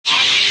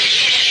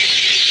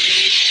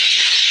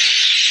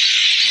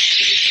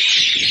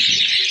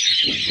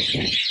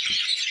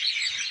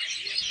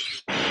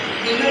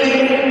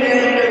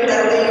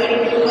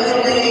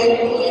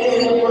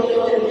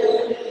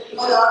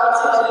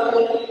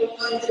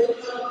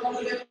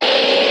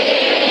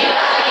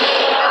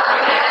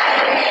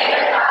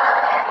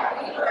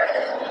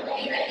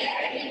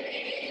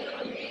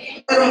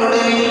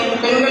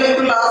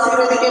பெண்களுக்குள்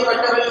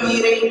ஆசீர்வதிக்கப்பட்டவள்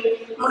நீரை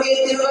உடைய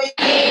திருவை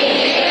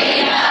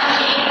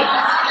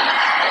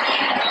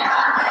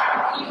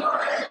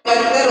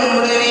கர்த்தர்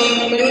உம்முடனே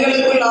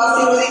பெண்களுக்குள்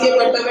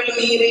ஆசீர்வதிக்கப்பட்டவள்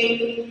நீரை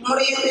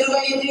உடைய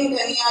திருவயிற்றின்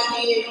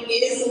கனியாகிய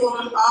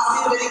இயேசுவும்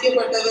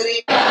ஆசீர்வதிக்கப்பட்டவரே.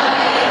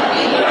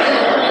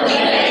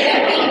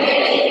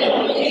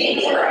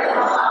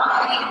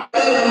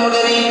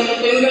 உம்முடனே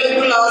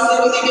பெண்களுக்குள்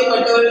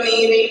ஆசீர்வதிக்கப்பட்டவள்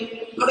நீரை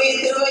உடைய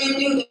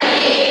திருவயிற்றின்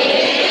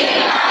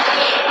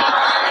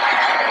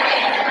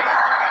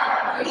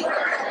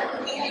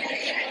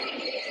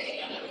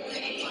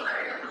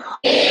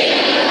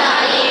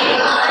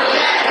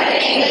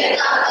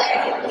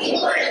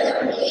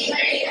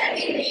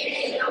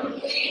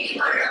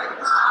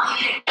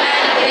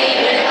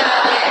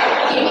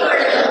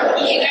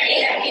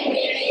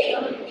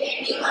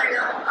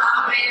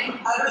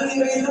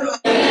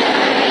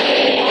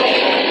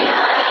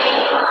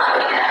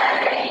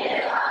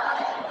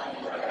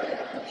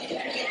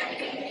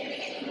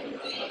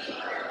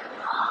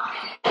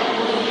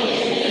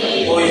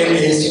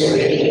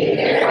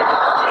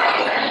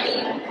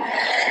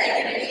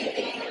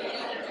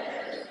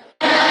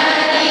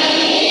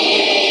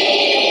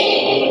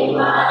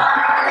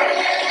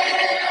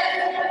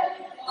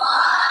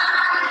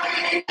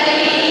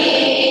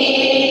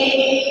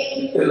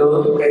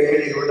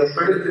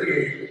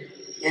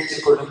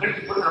ஏற்றுக்கொள்ளுங்கள்.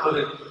 இப்போ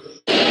நமது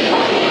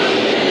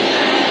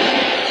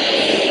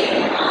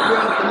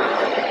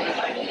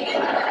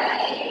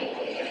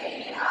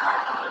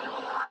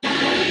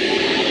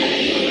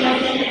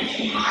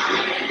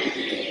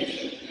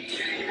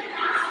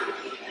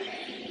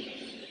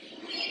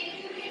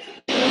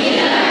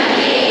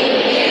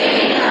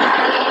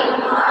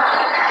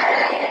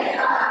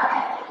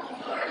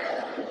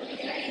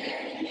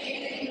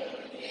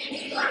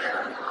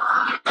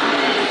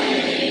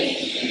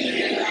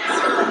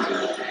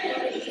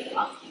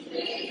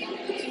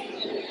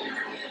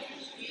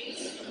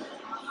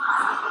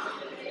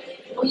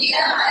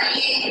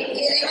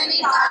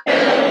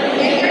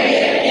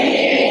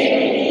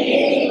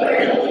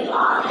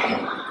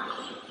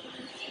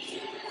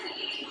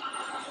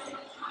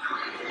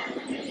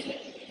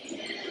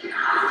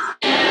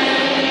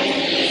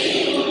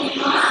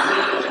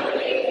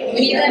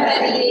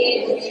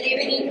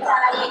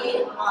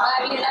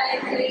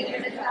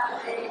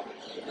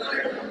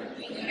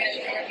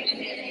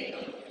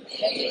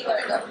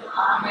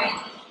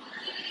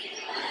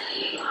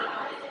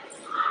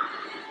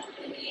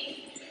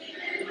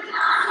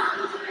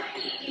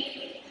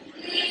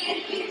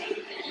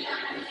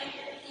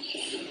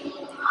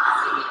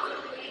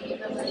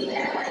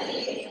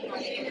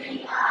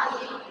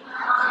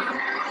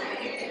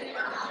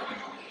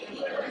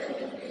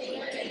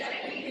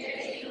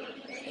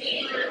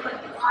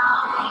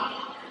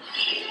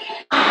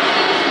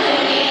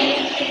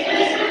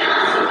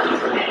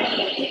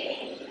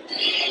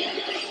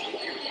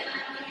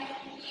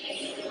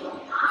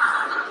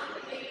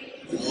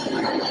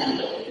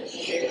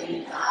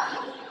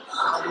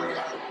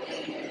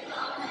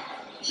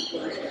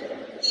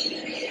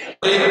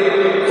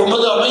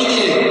உமது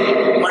அமைதியை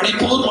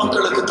மணிப்பூர்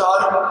மக்களுக்கு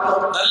தாரும்,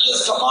 நல்ல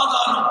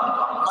சமாதானம்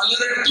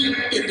மலரட்டும்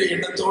என்ற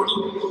எண்ணத்தோடு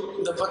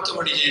இந்த 10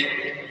 மணியை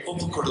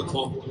ஒப்புக்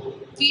கொடுப்போம்.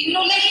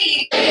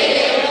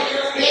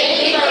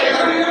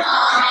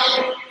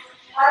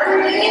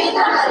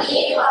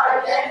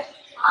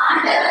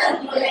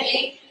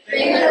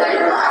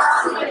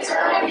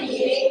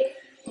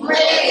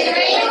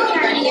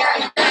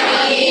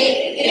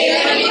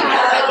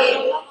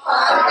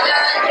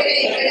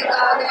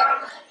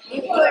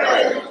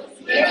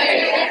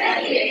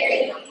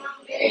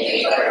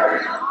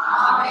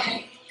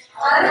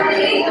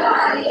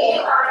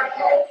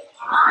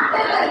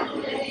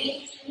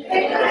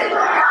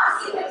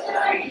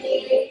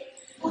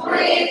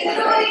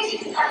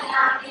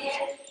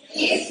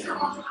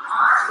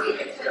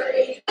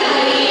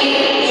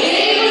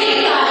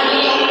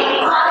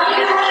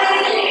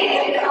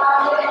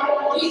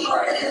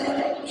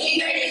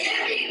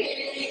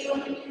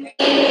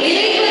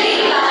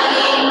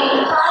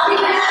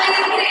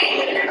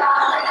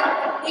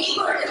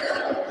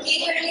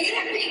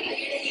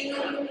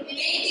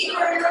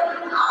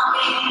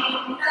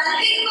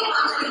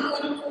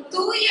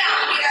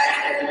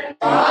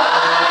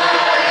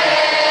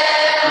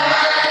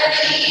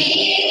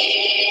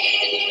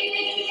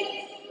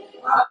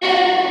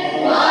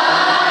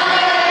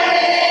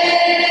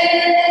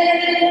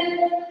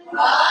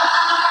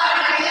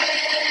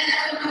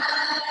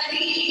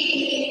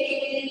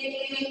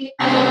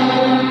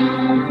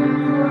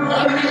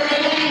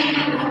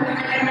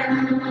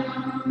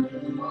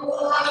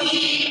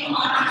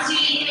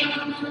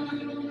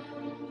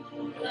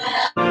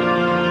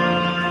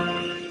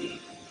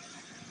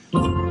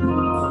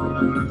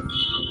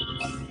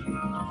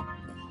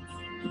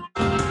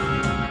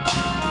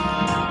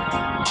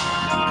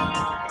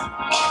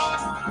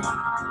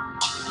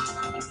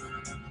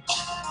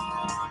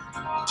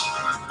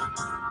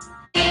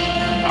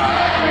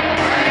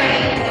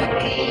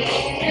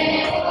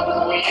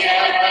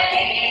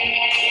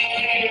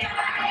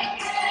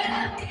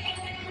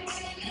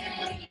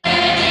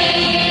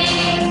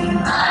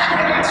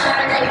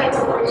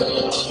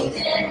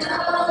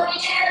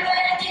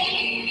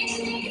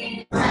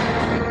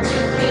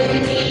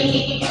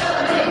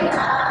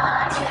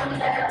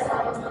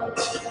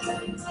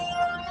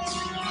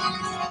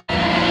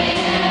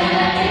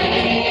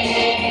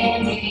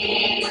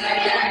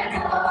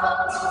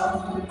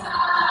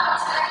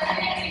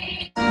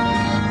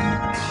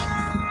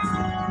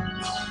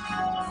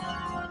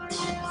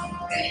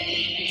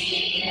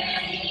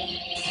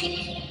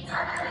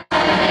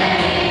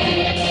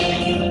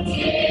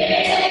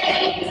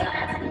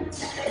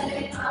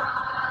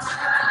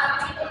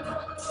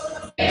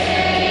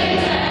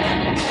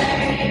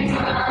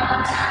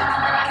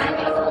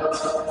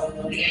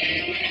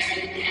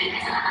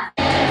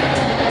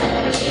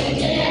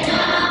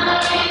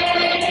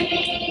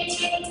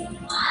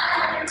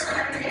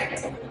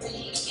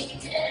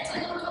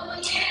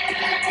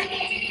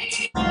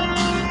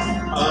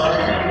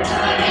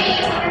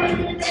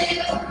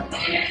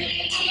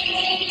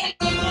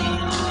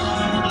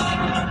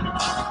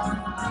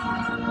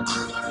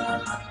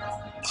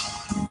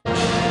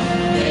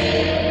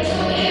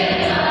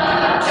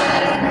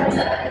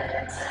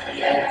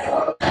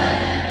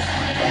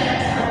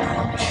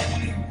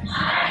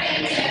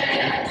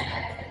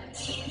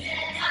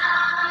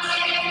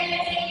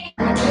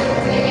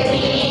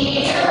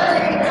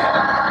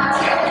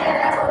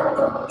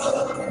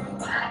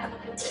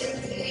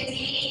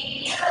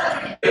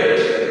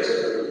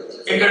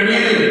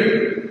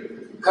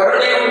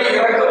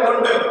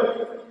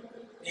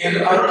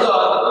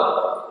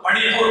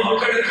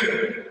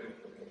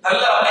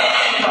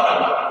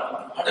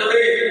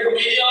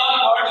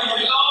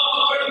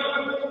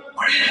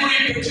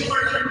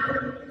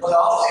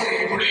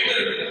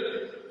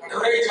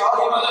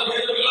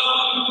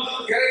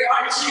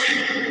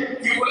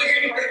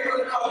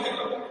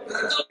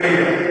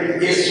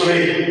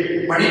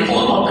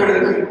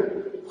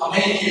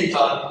 அமைதியை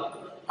தான்.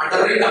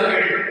 ஆண்டவரே,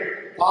 நாங்கள்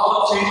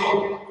பாவம்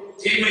செய்தோம்,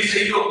 தீமை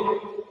செய்தோம்,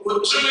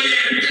 ஒற்றுமையை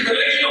விட்டு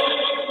விலகினோம்.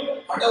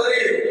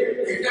 ஆண்டவரே,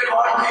 எங்கள்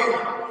வாழ்க்கை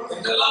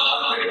என்றெல்லாம்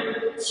நாங்கள்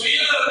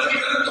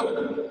சுயநலத்தில் இருந்தோம்.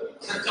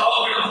 அதற்காக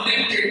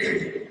மன்னிப்பு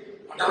கேட்கிறோம்.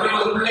 ஆண்டவரே,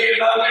 ஒரு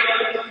பிள்ளைகள் நாங்கள்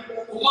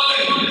உமது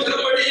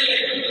திருப்படியிலே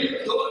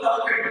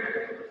நாங்கள்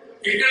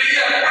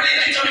எங்களையே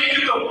அர்ப்பணித்து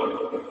ஜெபிக்கிறோம்.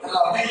 நல்ல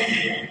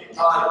அமைதியை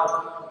தான்,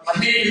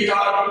 மன்னிப்பை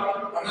தான்.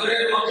 ஆண்டவரே,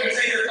 மக்கள்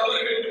செய்த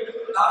தவறுகள்,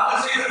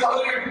 நாங்கள் செய்த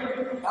தவறுகள்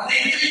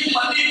அனைத்தையும்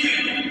மன்னித்து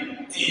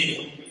நீ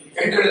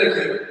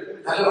எங்களுக்கு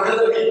நல்ல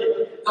விடுதலை,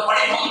 இந்த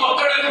மணிப்பூர்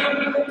மக்களுக்கு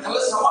நல்ல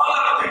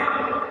சமாதானத்தை,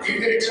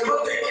 எங்கள்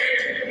ஜெபத்தை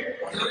கேட்டு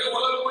ஆண்டவரே,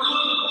 உலகம்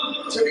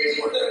முழுவதும்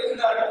ஜெபித்துக்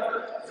கொண்டிருக்கின்றார்கள்.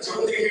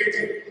 ஜெபத்தை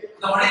கேட்டு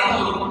இந்த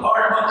மணிப்பூர்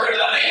வாழ்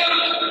மக்கள்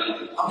அனைவரும்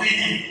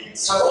அமைதி,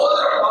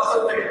 சகோதர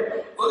பாசத்தை,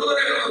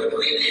 ஒருவரை ஒருவர்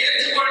புரிந்து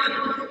ஏற்றுக்கொண்டு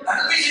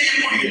நன்மை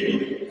செய்யக்கூடிய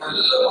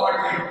நல்ல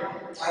வாழ்வை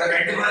தர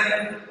வேண்டுமே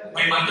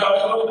உம்மை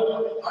மன்றாடுகிறோம்.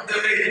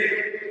 ஆண்டவரே,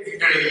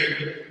 எங்களை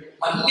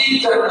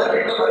மன்னித்தருள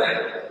வேண்டுமென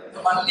இந்த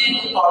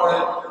மன்னிப்பு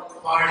பாடல்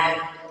பாடி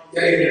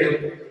இறைவனிடம்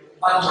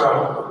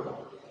மன்றாடுகிறோம்.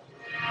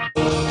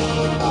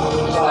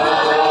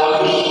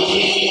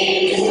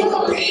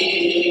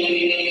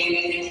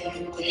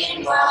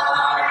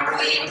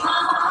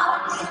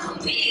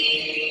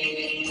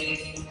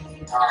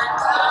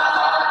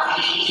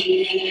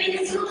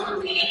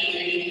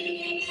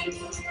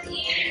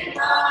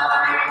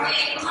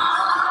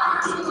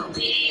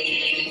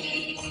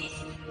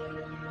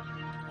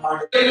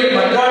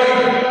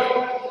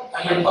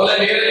 நாங்கள் பல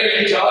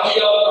நேரங்களில்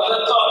ஜாதியால்,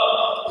 மதத்தால்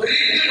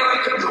பிரித்து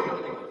நடக்கின்றோம்.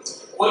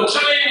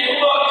 ஒற்றுமையை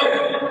உருவாக்க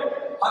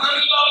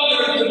மனமில்லாமல்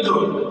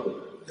இருக்கின்றோம்.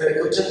 இந்த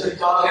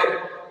குற்றத்திற்காக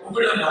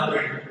உங்களிடம்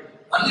நாங்கள்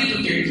மன்னிப்பு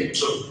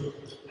கேட்கின்றோம்.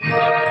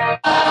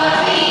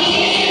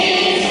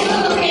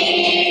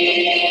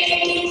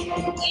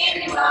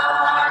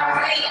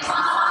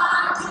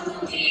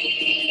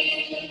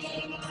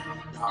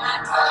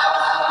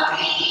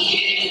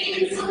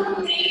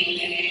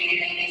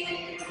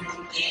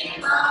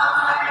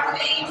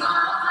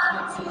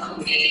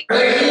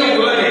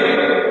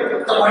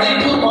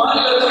 மணிப்பூர்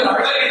மாநிலத்தின்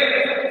அழகை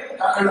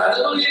நாங்கள்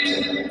அனுபவித்து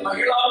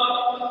மகிழாமல்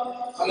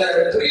பல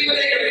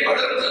பிரிவினைகளை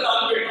வளர்த்து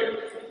நாங்கள்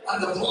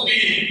அந்த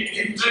பூமியை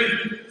இன்று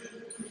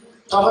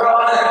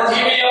தவறான,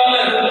 தீமையான,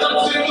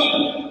 ரத்தம் சிந்தும்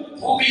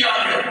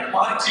பூமியாக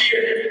மாற்றிய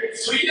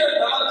சுய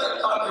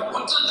நலத்திற்காக,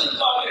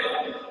 குற்றத்திற்காக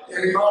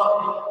இறைவா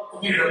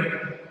உம்மிடம்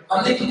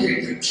மன்னிப்பு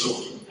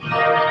கேட்கின்றோம்.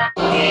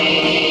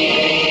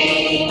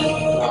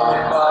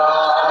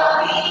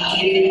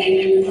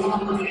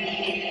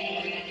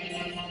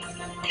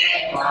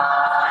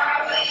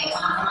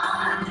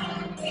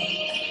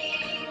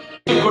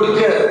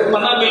 கொடுக்க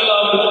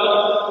மனமில்லாமல்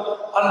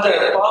அந்த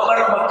பாமர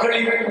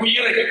மக்களின்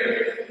உயிரை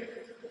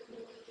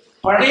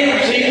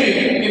பணயம் செய்து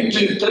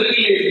இன்று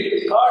தெருவிலே,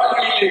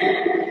 காடுகளிலே,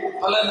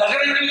 பல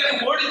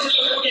நகரங்களுக்கு ஓடி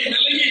செல்லக்கூடிய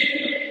நிலையை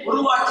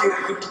உருவாக்கி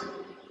இருக்கின்றோம்.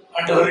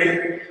 ஆண்டவரே,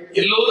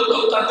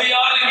 எல்லோருக்கும்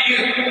தந்தையான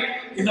நீர்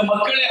இந்த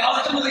மக்களை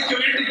ஆசீர்வதிக்க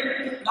வேண்டும்.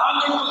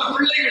 நாங்கள் உங்கள்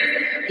பிள்ளைகள்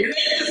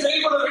இணைந்து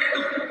செயல்பட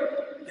வேண்டும்.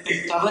 இதை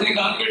தவறி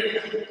நாங்கள்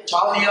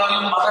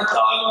சாதியாலும்,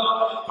 மதத்தாலும்,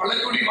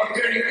 பழங்குடி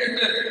மக்கள்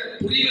என்ற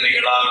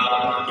பிரிவினைகளாலும்,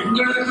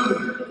 எங்களுக்கு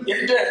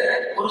என்ற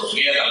ஒரு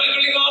சுய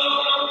நலன்களினாலும்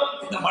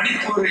இந்த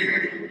மணிப்பூரை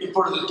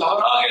இப்பொழுது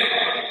தவறாக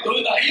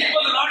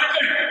 50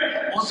 நாட்கள்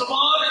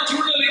மோசமான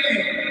சூழ்நிலைக்கு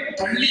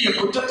தள்ளிய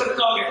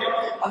குற்றத்திற்காக,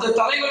 அந்த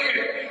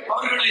தலைவர்கள்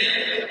அவர்களை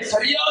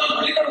சரியாக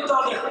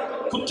வழிநடத்தாத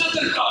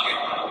குற்றத்திற்காக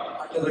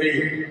ஆண்டவரே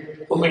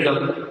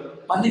உம்மிடம்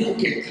மன்னிப்பு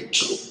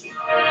கேட்கின்றோம்.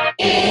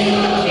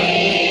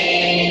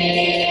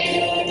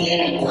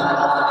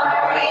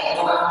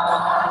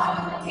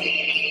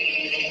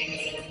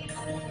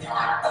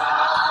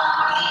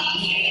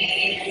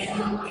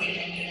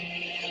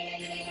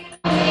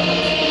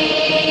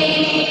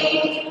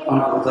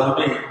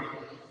 ஆண்டவரே,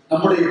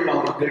 நம்முடைய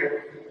பாவங்கள்,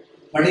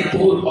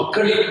 மணிப்பூர்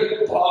மக்களின்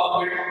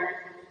பாவங்கள்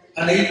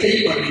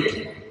அனைத்தையும் மன்னித்து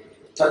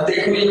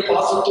தந்தைக்குரிய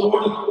பாசத்தோடு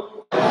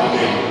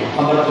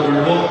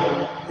அவர்களும்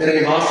இறை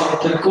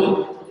வாசகத்திற்கும்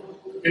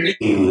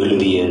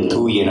எழுதிய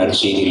தூய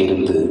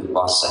நற்செய்தியிலிருந்து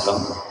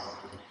வாசகம்.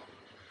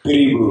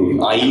 பிரிவு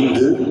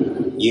 5,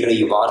 இறை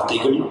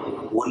வார்த்தைகள்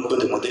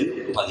 9 முதல்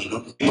 11.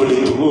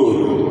 படுத்துவோர்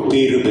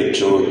பேறு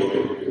பெற்றோர்,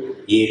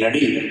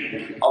 ஏனெனில்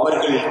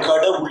அவர்கள்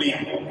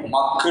கடவுளின்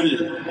மக்கள்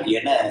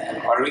என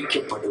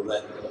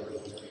அழைக்கப்படுவர்.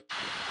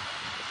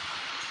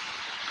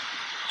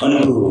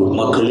 அன்பு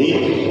மக்களே,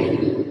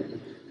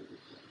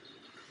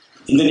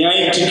 இந்த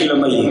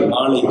ஞாயிற்றுக்கிழமை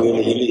மாலை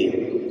வேளையிலே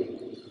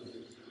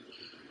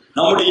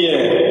நம்முடைய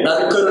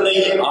நற்கருணை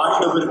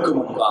ஆண்டவருக்கு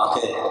முன்பாக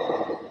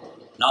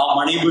நாம்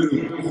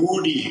அனைவரும்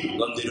கூடி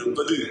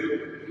வந்திருப்பது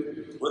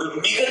ஒரு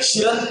மிகச்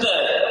சிறந்த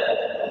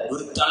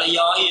ஒரு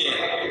தலையாய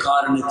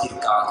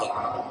காரணத்திற்காக.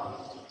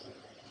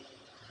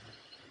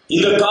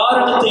 இந்த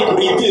காரணத்தை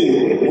குறித்து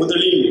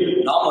முதலில்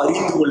நாம்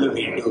அறிந்து கொள்ள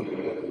வேண்டும்.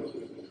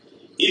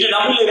 இன்று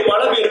நம்மிலே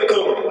பல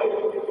பேருக்கும்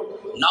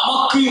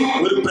நமக்கு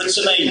ஒரு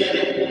பிரச்சனை,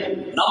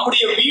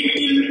 நம்முடைய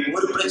வீட்டில்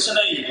ஒரு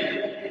பிரச்சனை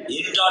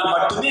என்றால்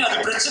மட்டுமே அது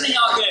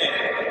பிரச்சனையாக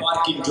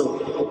பார்க்கின்றோம்.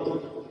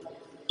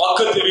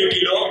 பக்கத்து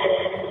வீட்டிலோ,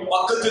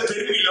 பக்கத்து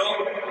தெருவிலோ,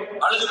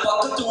 அல்லது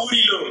பக்கத்து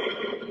ஊரிலோ,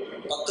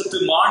 பக்கத்து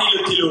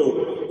மாநிலத்திலோ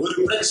ஒரு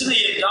பிரச்சனை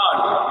என்றால்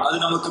அது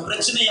நமக்கு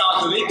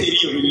பிரச்சனையாகவே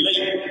தெரியவில்லை.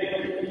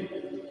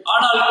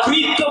 ஆனால்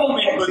கிறிஸ்தவம்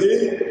என்பது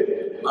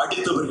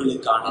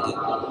அடுத்தவர்களுக்கானது,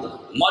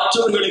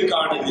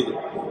 மற்றவர்களுக்கானது,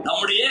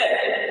 நம்முடைய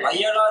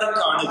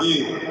அயலாருக்கானது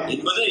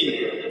என்பதை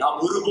நாம்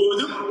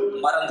ஒருபோதும்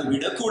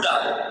மறந்துவிடக்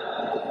கூடாது.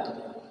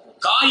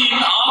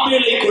 காயின்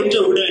ஆபேலை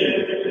கொன்றவுடன்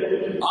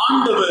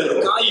ஆண்டவர்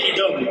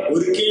காயினிடம்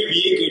ஒரு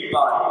கேள்வியை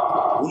கேட்பார்,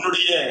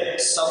 உன்னுடைய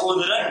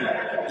சகோதரன்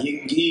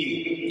எங்கே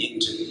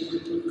என்று.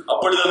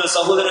 அப்பொழுது அந்த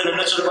சகோதரர்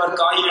என்ன சொல்வார்?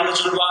 காயின் என்ன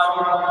சொல்வார்?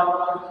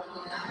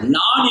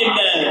 நான் என்ன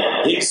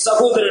என்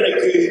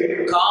சகோதரனுக்கு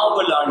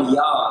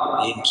காவலாளியா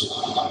என்று.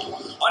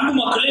 அன்பு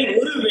மக்களே,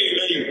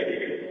 ஒருவேளை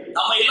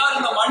நம்ம எல்லாரும்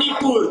இந்த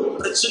மணிப்பூர்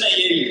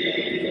பிரச்சனையை,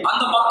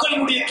 அந்த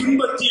மக்களுடைய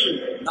துன்பத்தில்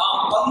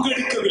நாம்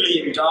பங்கெடுக்கவில்லை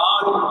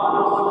என்றால்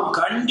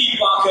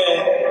கண்டிப்பாக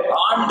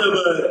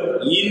ஆண்டவர்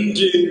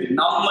இன்று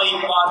நம்மை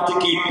பார்த்து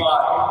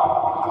கேட்பார்.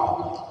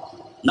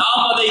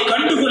 நாம் அதை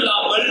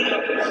கண்டுகொள்ளாமல்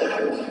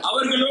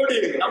அவர்களோடு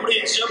நம்முடைய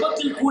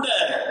ஜெபத்தில் கூட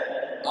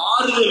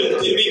ஆறுதல்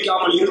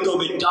தெரிவிக்காமல்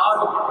இருந்தோம்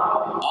என்றால்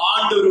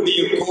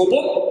ஆண்டவருடைய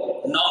கோபம்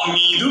நம்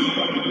மீதும்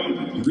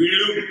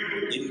விழும்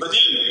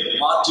என்பதில்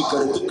மாற்று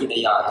கருத்து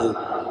கிடையாது.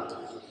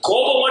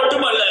 கோபம்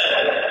மட்டுமல்ல,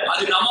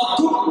 அது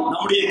நமக்கும்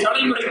நம்முடைய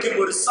தலைமுறைக்கு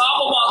ஒரு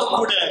சாபமாக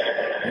கூட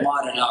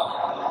மாறலாம்.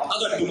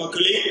 அன்பு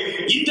மக்களே,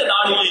 இந்த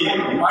நாளிலே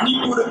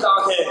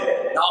மணிப்பூருக்காக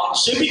நாம்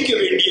செபிக்க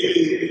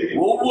வேண்டியது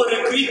ஒவ்வொரு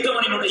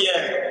கிறிஸ்தவனினுடைய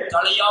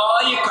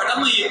தலையாய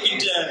கடமை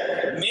என்கின்ற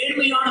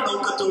மேன்மையான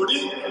நோக்கத்தோடு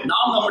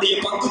நாம் நம்முடைய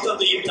பங்கு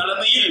தந்தையின்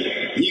தலைமையில்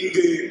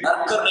இங்கு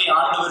நற்கருணை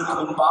ஆண்டவருக்கு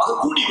முன்பாக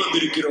கூடி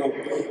வந்திருக்கிறோம்.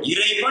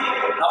 இறைவன்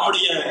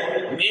நம்முடைய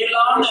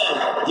மேலான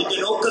இந்த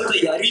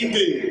நோக்கத்தை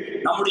அறிந்து,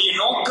 நம்முடைய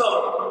நோக்கம்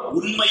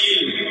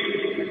உண்மையில்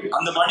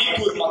அந்த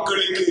மணிப்பூர்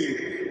மக்களுக்கு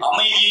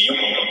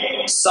அமைதியையும்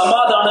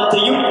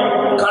சமாதானத்தையும்,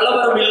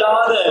 கலவரம்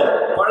இல்லாத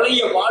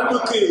பழைய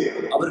வாழ்வுக்கு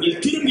அவர்கள்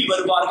திரும்பி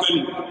வருவார்கள்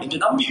என்ற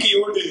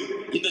நம்பிக்கையோடு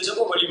இந்த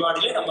ஜெப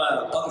வழிபாடிலே நம்ம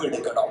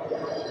பங்கெடுக்கணும்.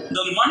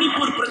 இந்த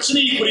மணிப்பூர்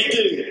பிரச்சனையை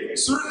குறித்து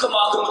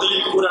சுருக்கமாக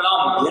முதலில்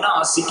கூறலாம் என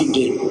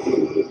ஆசிக்கின்றேன்.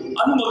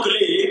 அன்பு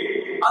மக்களே,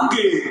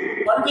 அங்கு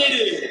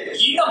பல்வேறு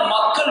இன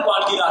மக்கள்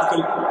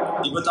வாழ்கிறார்கள்.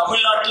 இப்ப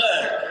தமிழ்நாட்டுல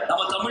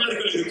நம்ம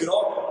தமிழர்கள்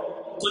இருக்கிறோம்,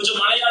 கொஞ்சம்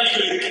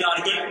மலையாளிகள்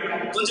இருக்கிறார்கள்,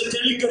 கொஞ்சம்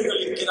தெலுங்கர்கள்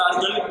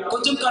இருக்கிறார்கள்,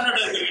 கொஞ்சம்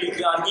கன்னடர்கள்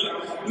இருக்கிறார்கள்.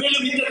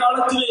 மேலும் இந்த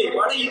காலத்திலே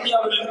வட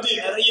இந்தியாவிலிருந்து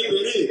நிறைய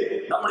பேரு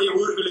நம்முடைய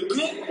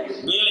ஊர்களுக்கு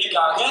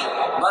வேலைக்காக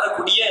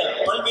வரக்கூடிய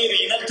பல்வேறு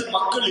இனத்து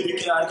மக்கள்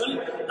இருக்கிறார்கள்.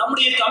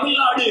 நம்முடைய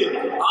தமிழ்நாடு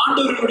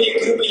ஆண்டவருடைய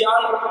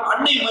கிருபையால்,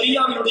 அன்னை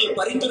மரியாவினுடைய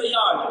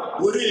பரிந்துரையால்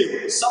ஒரு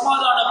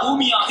சமாதான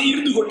பூமியாக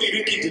இருந்து கொண்டு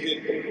இருக்கின்றது.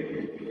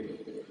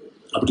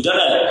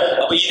 அப்படித்தானே?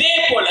 அப்ப இதே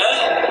போல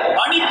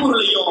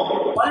மணிப்பூர்லையும்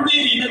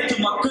பல்வேறு இனத்து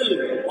மக்கள்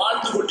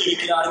வாழ்ந்து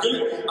கொண்டிருக்கிறார்கள்.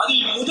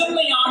 அதில்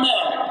முதன்மையான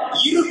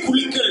இரு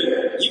குழுக்கள்,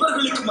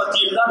 இவர்களுக்கு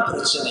மத்தியில் தான்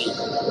பிரச்சனை.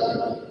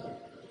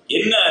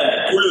 என்ன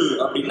குழு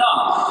அப்படின்னா,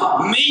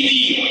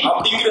 மெய்தி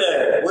அப்படிங்கிற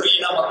ஒரு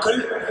இன மக்கள்,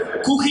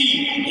 குகி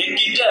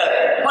என்கின்ற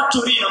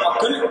மற்றொரு இன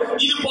மக்கள்,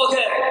 இது போக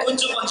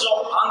கொஞ்சம் கொஞ்சம்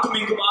அங்கும்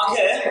இங்குமாக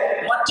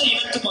மற்ற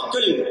இனத்து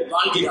மக்கள்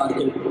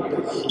வாழ்கிறார்கள்.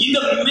 இந்த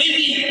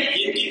மெய்தி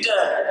என்கின்ற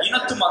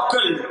இனத்து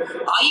மக்கள்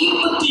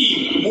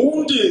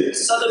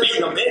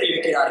 53% பேர்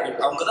இருக்கிறார்கள்.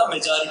 அவங்க தான்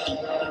மெஜாரிட்டி,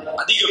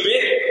 அதிக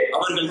பேர்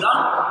அவர்கள் தான்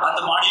அந்த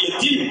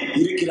மாநிலத்தில்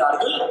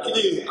இருக்கிறார்கள்.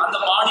 இது அந்த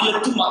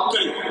மாநிலத்து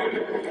மக்கள்.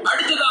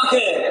 அடுத்ததாக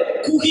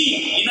குகி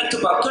இனத்து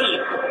மக்கள்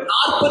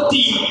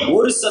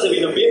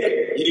 41% பேர்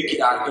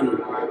இருக்கிறார்கள்.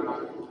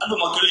 அன்பு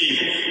மக்களே,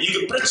 இங்கு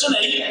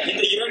பிரச்சனை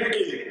இந்த இரண்டு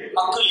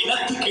மக்கள்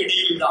இனத்துக்கு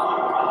இடையில் தான்.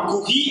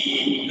 குகி,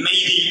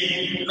 மெய்தி.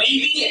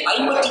 மெய்தி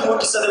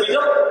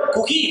 53%,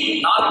 குகி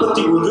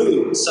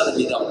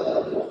 41%.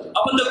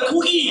 அப்ப இந்த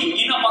குகி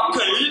இன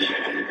மக்கள்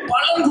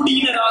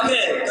பழங்குடியினராக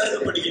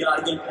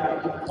கருதப்படுகிறார்கள்.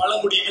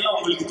 பழங்குடியினர்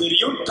உங்களுக்கு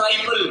தெரியும்,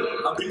 ட்ரைபல்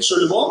அப்படின்னு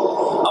சொல்லுவோம்.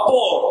 அப்போ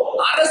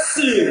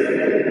அரசு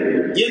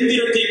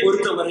எந்திரத்தை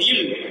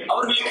பொறுத்தவரையில்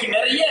அவர்களுக்கு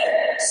நிறைய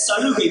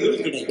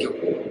சலுகைகள் கிடைக்கும்.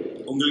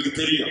 உங்களுக்கு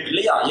தெரியும்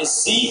இல்லையா?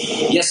 SC,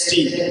 ST,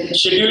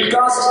 schedule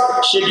cost,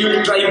 schedule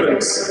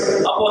tribals.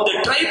 அப்போ அந்த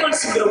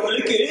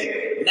ட்ரைபல்ஸ்ங்கிறவங்களுக்கு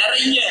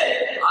நிறைய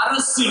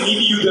அரசு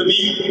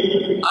நிதியுதவி,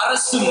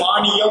 அரசு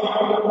மானியம்,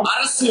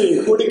 அரசு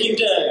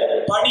கொடுக்கின்ற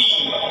பணி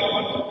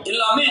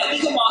எல்லாமே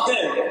அதிகமாக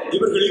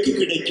இவர்களுக்கு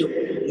கிடைக்கும்.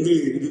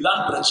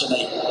 இதுதான்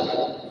பிரச்சனை.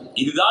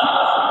 இதுதான்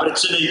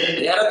பிரச்சனை.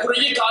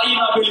 ஏறக்குறைய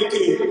காயின்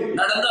ஆபேலுக்கு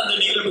நடந்த அந்த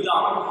நிகழ்வு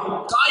தான்.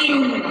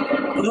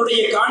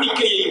 காயினுடைய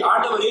காணிக்கையை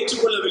ஆண்டவர்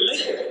ஏற்றுக்கொள்ளவில்லை,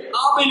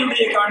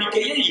 ஆபேலுடைய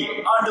காணிக்கையை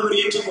ஆண்டவர்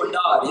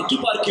ஏற்றுக்கொண்டார் என்று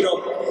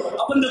பார்க்கிறோம்.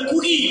 அப்ப இந்த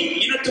குகி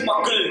இனத்து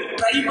மக்கள்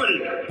ட்ரைபல்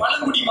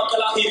பழங்குடி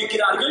மக்களாக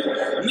இருக்கிறார்கள்.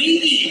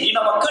 மெய்தி இன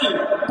மக்கள்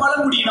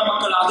பழங்குடி இன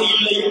மக்களாக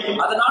இல்லை.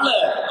 அதனால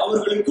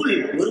அவர்களுக்குள்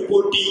ஒரு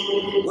போட்டி,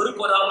 ஒரு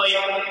பொறாமை.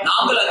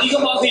 நாங்கள்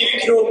அதிகமாக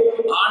இருக்கிறோம்,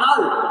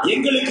 ஆனால்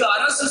எங்களுக்கு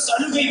அரசு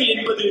சலுகைகள்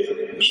என்பது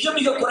மிக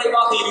மிக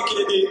குறைவாக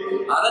இருக்கிறது.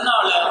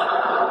 அதனால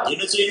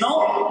என்ன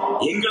செய்யணும்?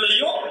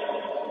 எங்களையும்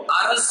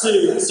அரசு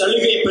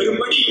சலுகை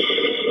பெறும்படி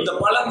இந்த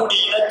பழங்குடி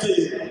இனத்து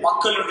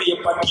மக்களுடைய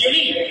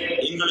பட்டியலில்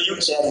எங்களையும்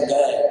போய் சேருங்க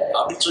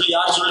அப்படின்னு சொல்லி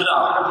யார் சொல்றா?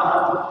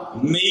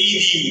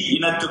 மெய்தி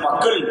இனத்து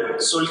மக்கள்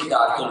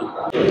சொல்கிறார்கள்.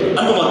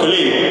 அன்பு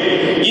மக்களே,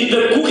 இந்த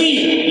குகி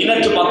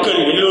இனத்து மக்கள்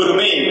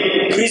எல்லோருமே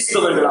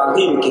கிறிஸ்தவர்களாக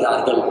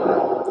இருக்கிறார்கள்.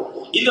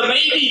 இந்த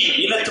மெய்தி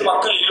இனத்து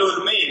மக்கள்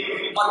எல்லோருமே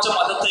மற்ற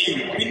மதத்தை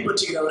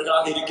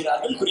பின்பற்றுகிறவர்களாக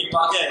இருக்கிறார்கள்.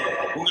 குறிப்பாக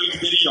உங்களுக்கு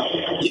தெரியும்,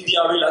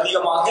 இந்தியாவில்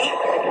அதிகமாக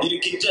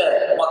இருக்கின்ற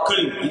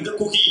மக்கள் இந்த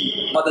குகி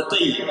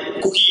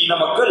இன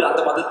மக்கள்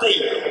அந்த மதத்தை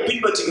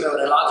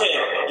பின்பற்றுகிறவர்களாக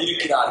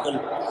இருக்கிறார்கள்.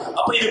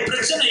 அப்ப இது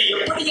பிரச்சனை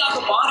எப்படியாக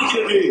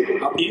மாறுகிறது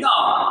அப்படின்னா,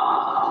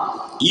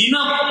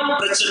 இனம்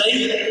பிரச்சனை,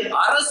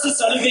 அரசு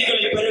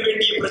சலுகைகளை பெற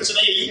வேண்டிய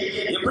பிரச்சனை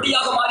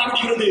எப்படியாக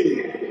மாறிவிடுகிறது?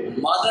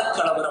 மத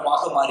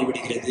கலவரமாக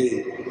மாறிவிடுகிறது.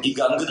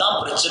 அங்குதான்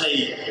பிரச்சனை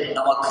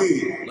நமக்கு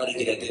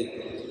வருகிறது.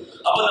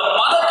 அப்ப இந்த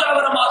மத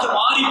கலவரமாக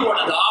மாறி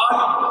போனதால்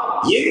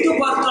எங்கு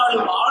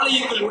பார்த்தாலும்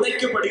ஆலயங்கள்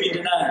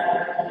உடைக்கப்படுகின்றன.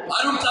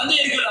 அருள்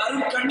தந்தையர்கள்,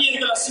 அருள்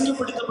கண்ணியர்கள்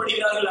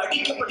அசிங்கப்படுத்தப்படுகிறார்கள்,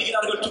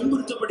 அடிக்கப்படுகிறார்கள்,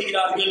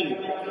 துன்புறுத்தப்படுகிறார்கள்.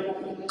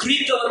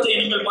 கிறிஸ்தவத்தை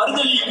நீங்கள்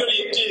மறுதலியுங்கள்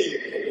என்று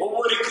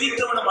ஒவ்வொரு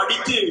கிறிஸ்தவனும்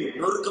அடித்து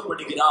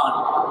நொறுக்கப்படுகிறான்.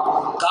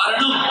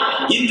 காரணம்,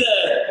 இந்த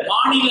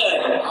மாநில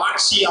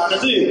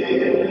ஆட்சியானது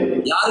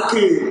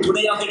யாருக்கு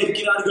துணையாக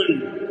நிற்கிறார்கள்?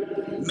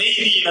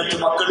 மெய்தி இனத்து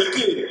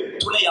மக்களுக்கு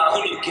துணையாக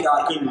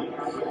நிற்கிறார்கள்.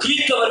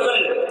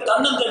 கிறிஸ்தவர்கள்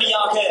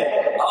தன்னந்தனியாக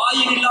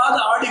ஆயிரில்லாத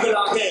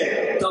ஆடுகளாக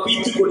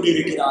தவித்துக்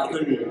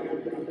கொண்டிருக்கிறார்கள்.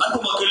 அன்பு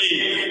மக்களே,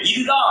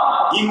 இதுதான்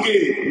இங்கு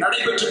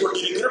நடைபெற்றுக்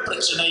கொண்டிருக்கிற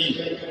பிரச்சனை.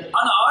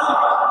 ஆனால்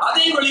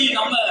அதே வழியில்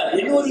நம்ம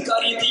இன்னொரு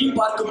காரியத்தையும்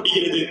பார்க்க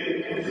முடிகிறது.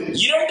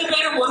 இரண்டு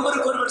பேரும்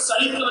ஒருவருக்கொருவர்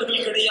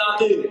சலித்தவர்கள்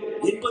கிடையாது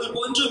என்பது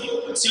போன்றும்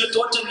சில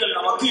தோற்றங்கள்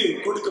நமக்கு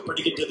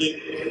கொடுக்கப்படுகின்றது.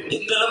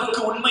 எந்த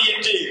அளவுக்கு உண்மை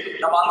என்று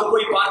நம்ம அங்க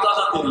போய்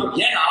பார்த்தாதான் தெரியும்.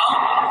 ஏன்னா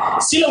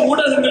சில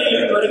ஊடகங்களில்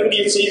இருந்து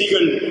வரக்கூடிய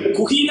செய்திகள்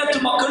குகியினத்து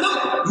மக்களும்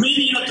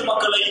மெய்தி இனத்து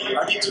மக்களை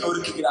அடித்து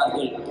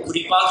நொறுக்குகிறார்கள்.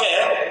 குறிப்பாக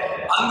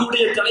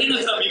அங்குடைய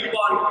தலைநகரம்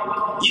இம்பால்.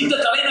 இந்த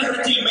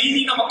தலைநகரத்தில்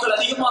மெய்தின மக்கள்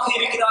அதிகமாக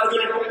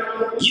இருக்கிறார்கள்.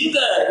 இந்த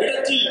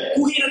இடத்தில்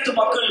குகியினத்து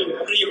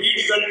மக்களுடைய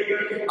வீடுகள்,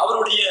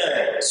 அவருடைய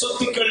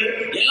சொத்துக்கள்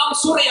எல்லாம்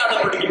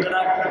சூறையாடப்படுகின்றன.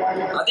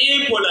 அதே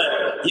போல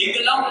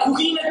எங்கெல்லாம்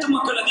குகியினத்து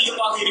மக்கள்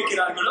அதிகமாக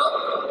இருக்கிறார்களோ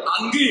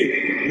அங்கு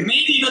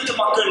மெய்தி இனத்து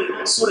மக்கள்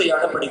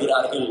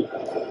சூறையாடப்படுகிறார்கள்.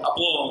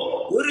 அப்போ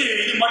ஒரு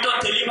இது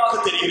மட்டும் தெளிவாக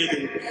தெரிகிறது.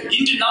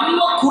 இன்று நம்ம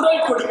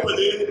குரல்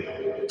கொடுப்பது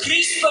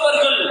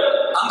கிறிஸ்தவர்கள்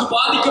அங்கு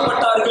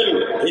பாதிக்கப்பட்டார்கள்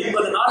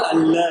என்பதனால்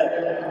அல்ல.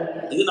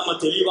 இது நம்ம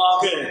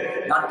தெளிவாக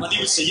நான்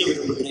பதிவு செய்ய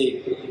விரும்புகிறேன்.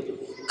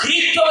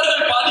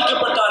 கிறிஸ்தவர்கள்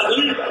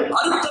பாதிக்கப்பட்டார்கள்,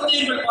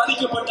 அருட்தந்தையர்கள்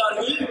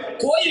பாதிக்கப்பட்டார்கள்,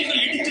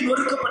 கோயில்கள் இடித்து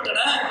நொறுக்கப்பட்டன,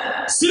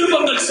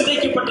 சிறுவங்கள்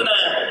சிதைக்கப்பட்டன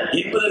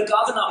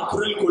என்பதற்காக நாம்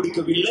குரல்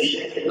கொடுக்கவில்லை.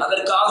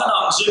 அதற்காக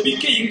நாம்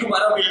ஜெபிக்க இங்கு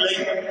வரவில்லை.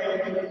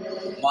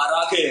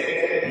 மாறாக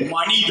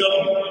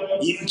மனிதம்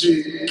இன்று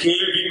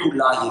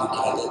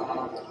கேள்விக்குள்ளாயிருக்கிறது.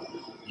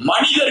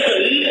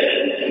 மனிதர்கள்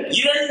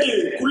இரண்டு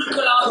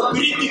குழுக்களாக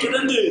பிரித்து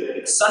கிடந்து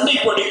சண்டை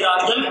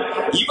போடுகிறார்கள்.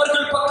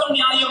 இவர்கள் பக்கம்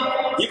நியாயம்,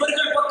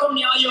 இவர்கள் பக்கம்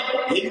நியாயம்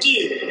என்று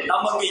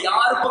நமக்கு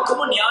யார்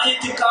பக்கமும்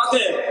நியாயத்திற்காக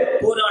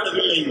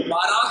போராடவில்லை.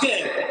 மாறாக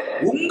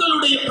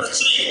உங்களுடைய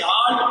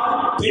பிரச்சனையினால்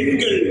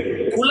பெண்கள்,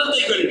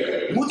 குழந்தைகள்,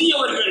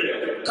 முதியவர்கள்,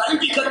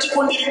 கல்வி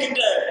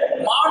கற்றுக்கொண்டிருக்கின்ற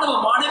மாணவ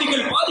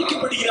மாணவிகள்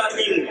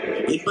பாதிக்கப்படுகிறார்கள்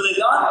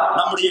என்பதுதான்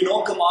நம்முடைய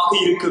நோக்கமாக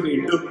இருக்க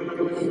வேண்டும்.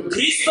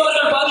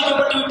 கிறிஸ்தவர்கள்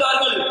பாதிக்கப்பட்டு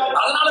விட்டார்கள்,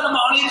 அதனால நம்ம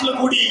ஆலயத்துல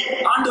கூடி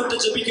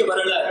ஆண்டவர்கிட்ட ஜெபிக்க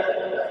வரல.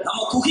 நம்ம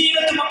குகி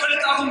இனத்து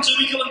மக்களுக்காகவும்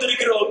ஜெபிக்க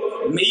வந்திருக்கிறோம்,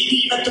 மெய்தி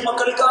இனத்து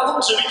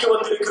மக்களுக்காகவும் ஜெபிக்க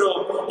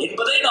வந்திருக்கிறோம்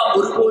என்பதை நாம்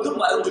ஒருபோதும்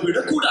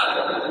மறந்துவிடக் கூடாது.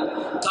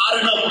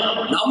 காரணம்,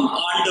 நம்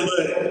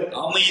ஆண்டவர்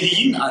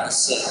அமைதியின்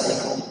அரசர்.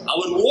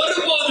 அவர்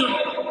ஒருபோதும்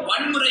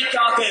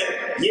வன்முறைக்காக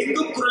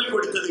எங்கும் குரல்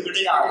கொடுத்தது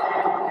கிடையாது.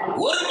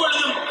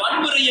 ஒருபொழுதும்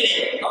வன்முறையை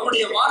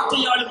அவருடைய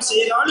வார்த்தையாலும்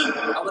செயலாலும்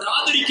அவர்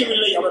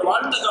ஆதரிக்கவில்லை அவர்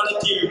வாழ்ந்த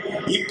காலத்தில்.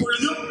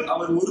 இப்பொழுதும்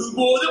அவர்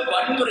ஒருபோதும்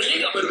வன்முறையை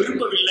அவர்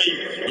விரும்பவில்லை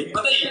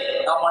என்பதை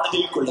நாம்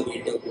மனதில் கொள்ள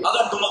வேண்டும்.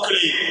 அன்பு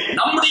மக்களே,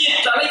 நம்முடைய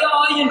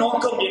தலையாய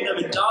நோக்கம்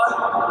என்னவென்றால்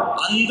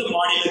அந்த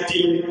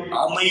மாநிலத்தில்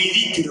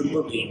அமைதி திரும்ப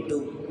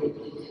வேண்டும்.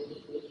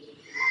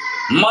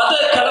 மத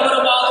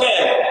கலவரமாக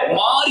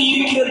மாறி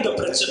இருக்கிற இந்த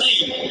பிரச்சனை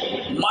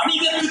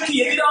மனிதனுக்கு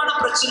எதிரான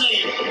பிரச்சனை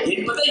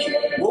என்பதை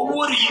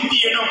ஒவ்வொரு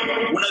இந்தியனும்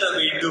உணர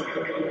வேண்டும்.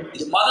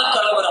 இது மத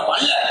கலவரம்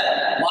அல்ல,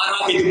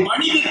 மாறாக இது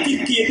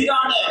மனிதத்திற்கு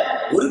எதிரான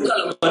ஒரு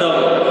கலவரம்.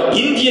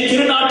 இந்திய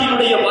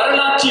திருநாட்டினுடைய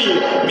வரலாற்றில்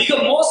மிக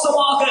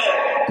மோசமாக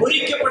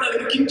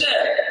பொறிக்கப்படவிருக்கின்ற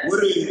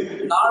ஒரு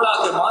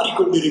நாளாக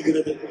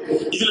மாறிக்கொண்டிருக்கிறது.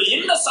 இதுல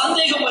என்ன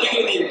சந்தேகம்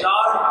வருகிறது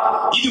என்றால்,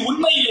 இது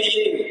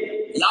உண்மையிலேயே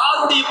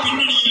யாருடைய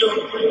பின்னணியிலும்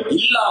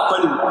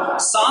இல்லாமல்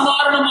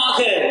சாதாரணமாக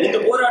இந்த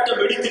போராட்டம்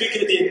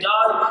வெடித்திருக்கிறது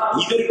என்றால்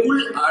இதற்குள்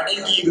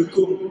அடங்கி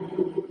இருக்கும்.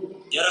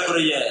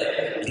 ஏறக்குறைய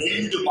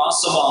 2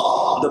 மாசமா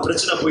இந்த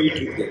பிரச்சனை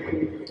போயிட்டு இருக்கு.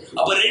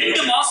 அப்ப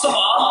 2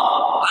 மாசமா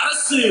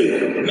அரசு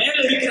மேல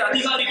இருக்கிற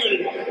அதிகாரிகள்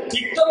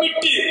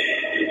திட்டமிட்டு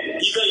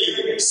இதை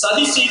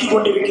சதி செய்து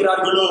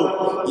கொண்டிருக்கிறார்களோ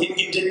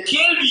என்கின்ற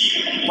கேள்வி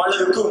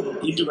பலருக்கும்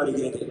இன்று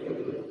வருகிறது.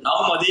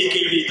 நாம் அதே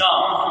கேள்வி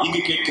தான்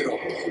இங்கு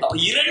கேட்கிறோம். அப்ப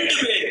 2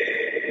 பேர்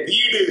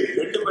வீடு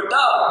 2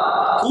 பட்டா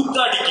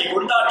கூத்தாடிக்கு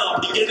கொண்டாட்டம்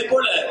அப்படிங்கிறது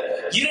போல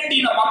 2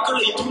 இன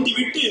மக்களை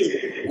தூண்டிவிட்டு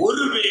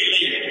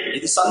ஒருவேளை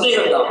இது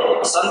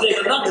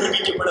சந்தேகம் தான்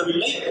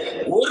நிரூபிக்கப்படவில்லை.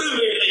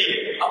 ஒருவேளை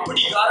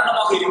அப்படி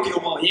காரணமாக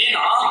இருக்கிறோமோ,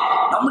 ஏன்னா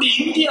நம்முடைய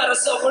இந்திய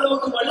அரசு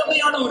அவ்வளவுக்கு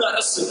வல்லமையான ஒரு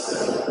அரசு.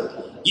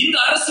 இந்த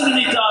அரசு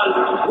நினைத்தால்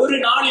ஒரு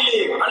நாளிலே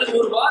அல்லது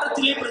ஒரு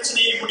வாரத்திலே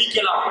பிரச்சனையை முடிக்க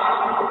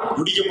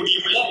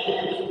முடியுமில்ல.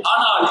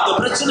 ஆனால் இந்த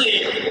பிரச்சனை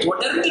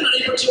தொடர்ந்து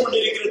நடைபெற்றுக்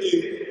கொண்டிருக்கிறது.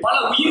 பல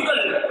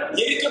உயிர்கள்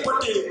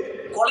எரிக்கப்பட்டு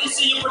கொலை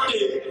செய்யப்பட்டு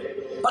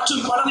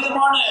மற்றும்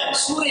பலவிதமான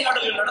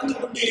சூறையாடல்கள் நடந்து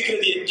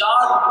கொண்டிருக்கிறது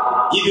என்றால்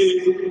இது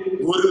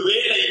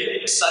ஒருவேளை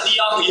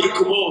சரியாக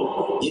இருக்குமோ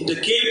என்ற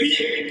கேள்வி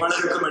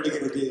பலருக்கும்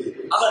எழுகிறது.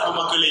 அன்பு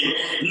மக்களே,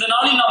 இந்த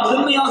நாளில் நாம்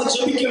முதன்மையாக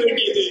ஜெபிக்க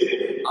வேண்டியது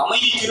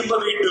அமைதி திரும்ப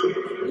வேண்டும்,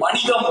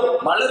 மனிதம்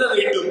மலர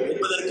வேண்டும்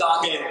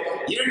என்பதற்காக.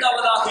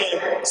 இரண்டாவதாக,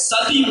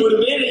 சதி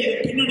ஒருவேளை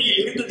இதன்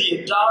பின்னணியில் இருந்தது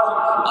என்றால்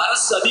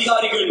அரசு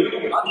அதிகாரிகள்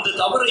அந்த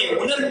தவறை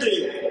உணர்ந்து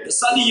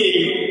சதியை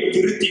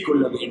திருத்திக்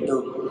கொள்ள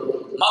வேண்டும்.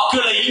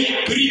 மக்களை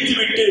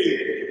பிரித்துவிட்டு,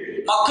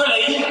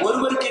 மக்களை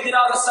ஒருவருக்கு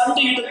எதிராக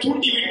சண்டையிட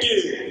தூண்டிவிட்டு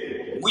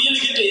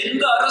முயல்கின்ற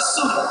எந்த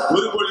அரசும்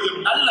ஒருபொழுதும்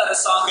நல்ல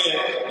அரசாக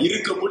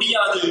இருக்க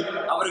முடியாது.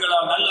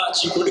 அவர்களால்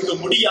நல்லாட்சி கொடுக்க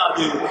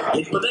முடியாது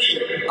என்பதை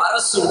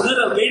அரசு உணர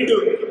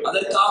வேண்டும்.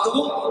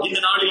 அதற்காகவும் இந்த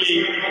நாளிலே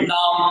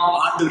நாம்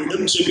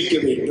ஆண்டவரிடம் ஜெபிக்க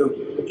வேண்டும்.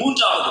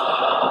 மூன்றாவது,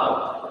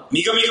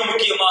 மிக மிக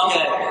முக்கியமாக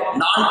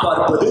நான்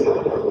பார்ப்பது,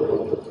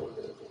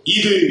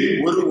 இது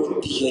ஒரு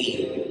ஒத்திகை.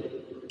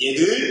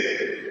 எது?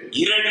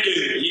 இரண்டு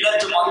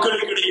இனத்து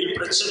மக்களுக்கு இடையில்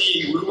பிரச்சனையை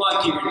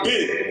உருவாக்கிவிட்டு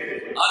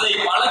அதை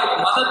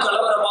மத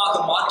கலவரமாக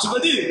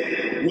மாற்றுவது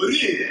ஒரு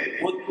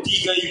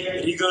ஒத்திகை,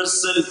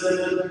 ரிஹர்சல்.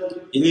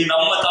 இது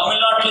நம்ம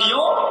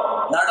தமிழ்நாட்டிலையும்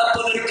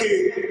நடப்பதற்கு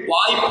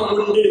வாய்ப்பு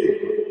உண்டு,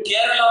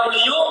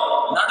 கேரளாவிலையும்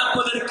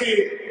நடப்பதற்கு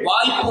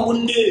வாய்ப்பு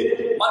உண்டு,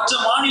 மற்ற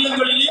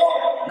மாநிலங்களிலும்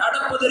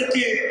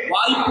நடப்பதற்கு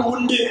வாய்ப்பு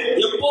உண்டு.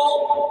 எப்போ?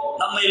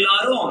 நம்ம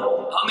எல்லாரும்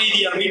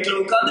அமைதியா வீட்டுல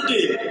உட்கார்ந்துட்டு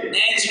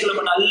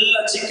ஞாயிற்றுக்கிழமை நல்லா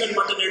சிக்கன்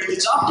மட்டன் எடுத்து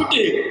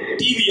சாப்பிட்டுட்டு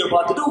டிவியை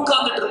பார்த்துட்டு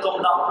உட்கார்ந்துட்டு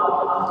இருந்தோம்னா,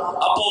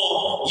 அப்போ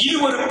இது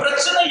ஒரு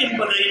பிரச்சனை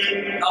என்பதை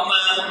நம்ம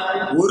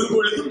ஒரு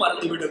பொழுதும்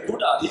மறந்துவிடக்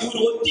கூடாது. இது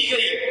ஒரு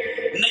ஒத்திகை.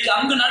 இன்னைக்கு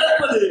அங்க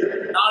நடப்பது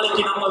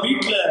நாளைக்கு நம்ம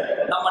வீட்டுல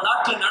நம்ம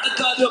நாட்டுல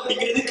நடக்காது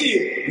அப்படிங்கிறதுக்கு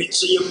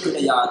நிச்சயம்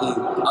கிடையாது.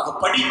 ஆக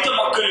படித்த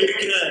மக்கள்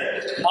இருக்கிற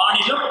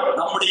மாநிலம்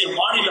நம்முடைய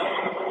மாநிலம்.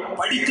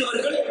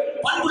 படித்தவர்கள்,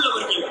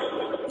 பண்புள்ளவர்கள்.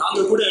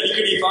 நாங்க கூட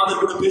அடிக்கடி ஃபாதர்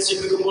கூட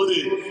பேசிட்டு இருக்கும் போது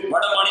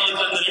வட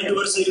மாநிலத்தில் அந்த 2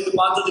 வருஷம் இருந்து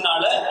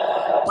பார்த்ததுனால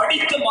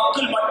படித்த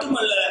மக்கள்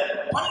மட்டுமல்ல,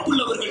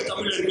 பண்புள்ளவர்கள்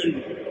தமிழர்கள்.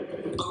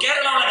 இப்ப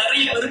கேரளாவில்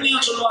நிறைய பெருமையா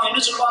சொல்லுவாங்க.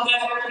 என்ன சொல்லுவாங்க?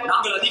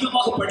 நாங்கள்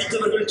அதிகமாக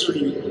படித்தவர்கள்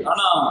சொல்லி.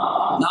 ஆனா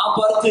நான்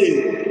பார்த்து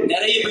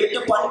நிறைய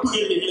பேர்கிட்ட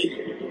பண்புகள் இல்லை.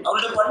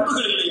 அவரோட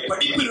பண்புகள் இல்லை.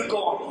 படிப்பு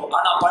இருக்கும்,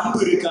 ஆனா பண்பு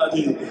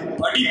இருக்காது.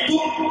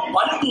 படிப்பும்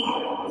பண்பும்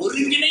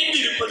ஒருங்கிணைந்து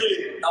இருப்பது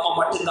நம்ம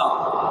மட்டும்தான்.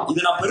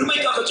 இதை நான்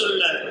பெருமைக்காக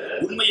சொல்ல,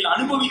 உண்மையில்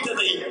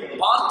அனுபவித்ததை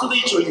பார்த்ததை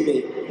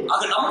சொல்கிறேன்.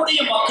 ஆக நம்முடைய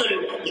மக்கள்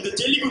இந்த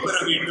தெளிவு பெற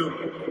வேண்டும்.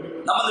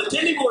 நம்ம அந்த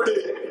தெளிவோடு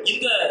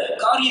இந்த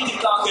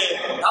காரியத்திற்காக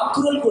நாம்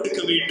குரல் கொடுக்க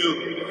வேண்டும்.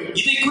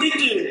 இதை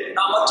குறித்து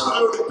நாம்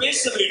மற்றவர்களோடு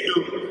பேச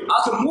வேண்டும்.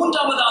 ஆக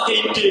மூன்றாவதாக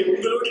இன்று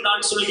உங்களோடு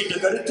நான் சொல்கின்ற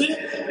கருத்து,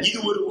 இது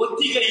ஒரு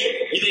ஒத்திகை.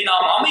 இதை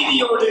நாம்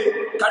அமைதியோடு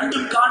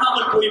கண்டும்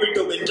காணாமல்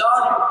போய்விட்டோம்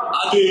என்றால்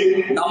அது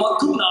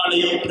நமக்கும் நாளை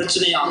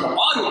பிரச்சனையாக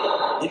மாறும்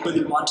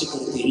என்பதில் மாற்று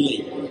கருத்து இல்லை.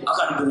 ஆக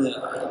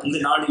இந்த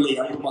நாளிலே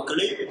அன்பு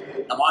மக்களே,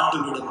 நம்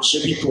ஆண்டவரிடம்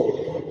ஜெபிப்போம்,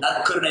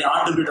 நற்கருணை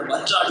ஆண்டவரிடம்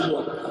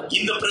மன்றாடுவோம்.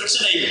 இந்த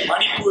பிரச்சனை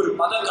மணிப்பூர்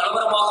மத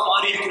கலவரமாக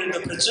மாறி இருக்கிற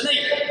இந்த பிரச்சனை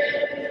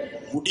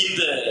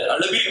முடிந்த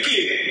அளவிற்கு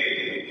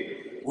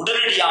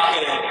உடனடியாக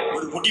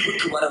ஒரு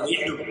முடிவுக்கு வர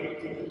வேண்டும்.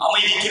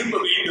 அமைதி திரும்ப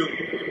வேண்டும்,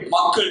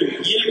 மக்கள்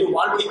இயல்பு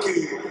வாழ்க்கைக்கு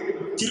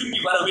திரும்பி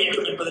வர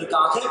வேண்டும்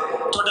என்பதற்காக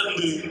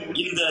தொடர்ந்து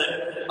இந்த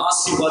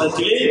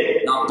ஆசீர்வாதத்திலே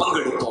நாம்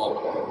பங்கெடுப்போம்.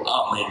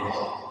 ஆமென்.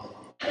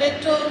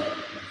 பெற்றோர்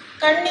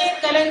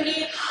கண்ணீர் கலங்கி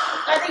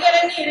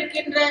கதிகலங்கி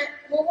இருக்கின்ற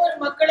ஒவ்வொரு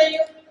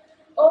மக்களையும்,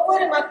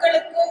 ஒவ்வொரு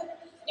மக்களுக்கும்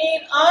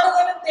நீர்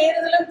ஆறுதலும்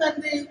தேறுதலும்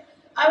தந்து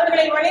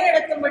அவர்களை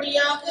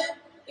வழிநடத்தும்படியாக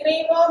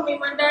இறைவா உம்மை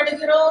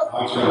மன்றாடுகிறோம்.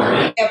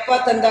 அப்பா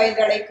தந்தாய்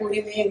என்ற அழைப்பு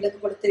உரிமையை எங்களுக்கு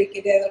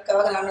கொடுத்திருக்கிறது.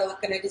 அதற்காக நாங்கள்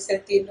அவருக்கு நன்றி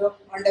செலுத்துகின்றோம்.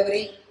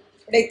 ஆண்டவரை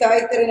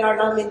தாய்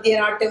திருநாளாம் இந்திய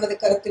நாட்டை உமது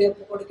கருத்தில்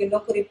ஒப்புக்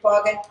கொடுக்கின்றோம்.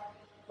 குறிப்பாக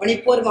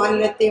மணிப்பூர்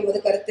மாநிலத்தை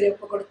உமது கருத்தில்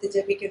ஒப்புக் கொடுத்து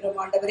ஜெபிக்கின்றோம்.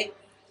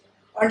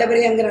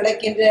 ஆண்டவரே அங்கு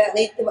நடக்கின்ற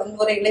அனைத்து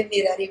வன்முறைகளையும்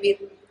நீர்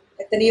அறிவீர்.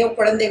 எத்தனையோ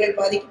குழந்தைகள்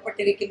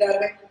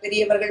பாதிக்கப்பட்டிருக்கின்றார்கள்,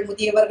 பெரியவர்கள்,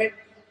 முதியவர்கள்,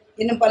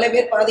 இன்னும் பல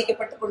பேர்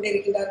பாதிக்கப்பட்டுக்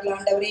கொண்டிருக்கின்றார்கள்.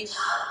 ஆண்டவரே,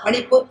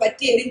 மணிப்பூர்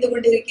பற்றி எரிந்து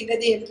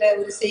கொண்டிருக்கின்றது என்ற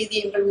ஒரு செய்தி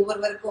எங்கள்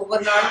ஒவ்வொருவருக்கும்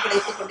ஒவ்வொரு நாளும்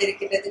கிடைத்துக்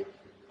கொண்டிருக்கின்றது.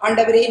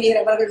 ஆண்டவரே,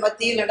 நீர் அவர்கள்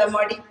மத்தியில்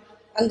நடமாடி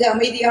அங்கு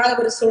அமைதியான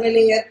ஒரு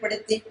சூழலை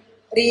ஏற்படுத்தி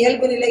ஒரு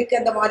இயல்பு நிலைக்கு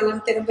அந்த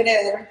மாநிலம் திரும்பின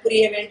அருள்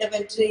புரிய வேண்டும்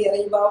என்று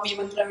இறைவா உம்மை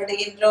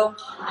மன்றாடுகின்றோம்.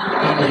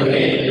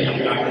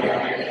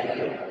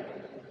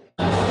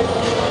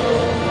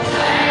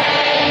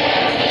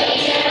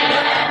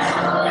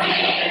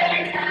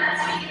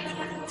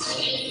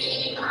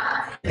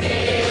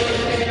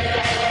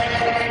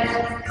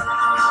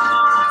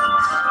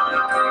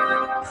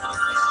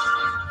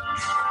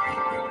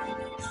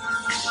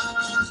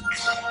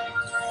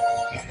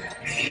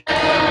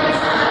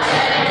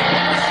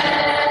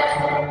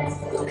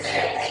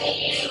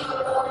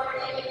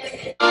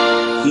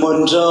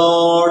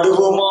 மன்றாடுவோமாக.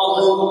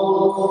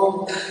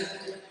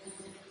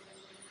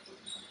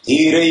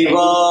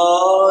 இறைவா,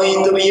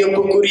 இந்த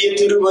வியப்புக்குரிய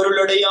திருவருள்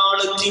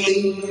அடையாளத்திலே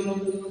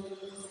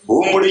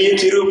உம்முடைய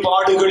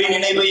திருப்பாடுகளின்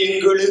நினைவை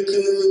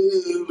எங்களுக்கு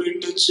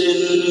விட்டு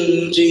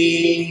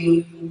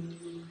சென்றீர்.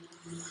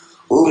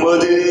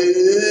 உமது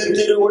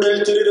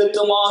திருவுடல் திரு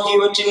ரத்தம்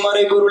ஆகியவற்றின்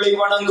மறைபொருளை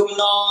வணங்கும்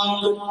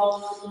நாங்கள்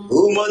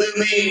உமது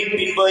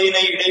மீட்பின்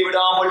பயனை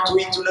இடைவிடாமல்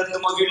துய்த்துணர்ந்து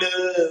மகிழ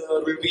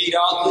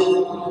அருள்வீராக.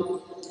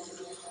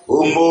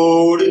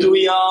 உம்மோடு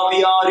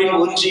தூயாவியாரின்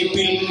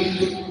ஒன்றிப்பில்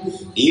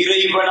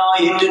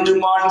இறைவனாய் என்றென்று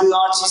வாழ்ந்து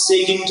ஆட்சி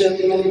செய்கின்ற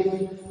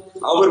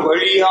அவர்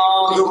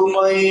வழியாக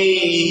உம்மை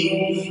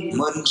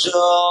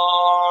மன்றாடுகின்றோம்.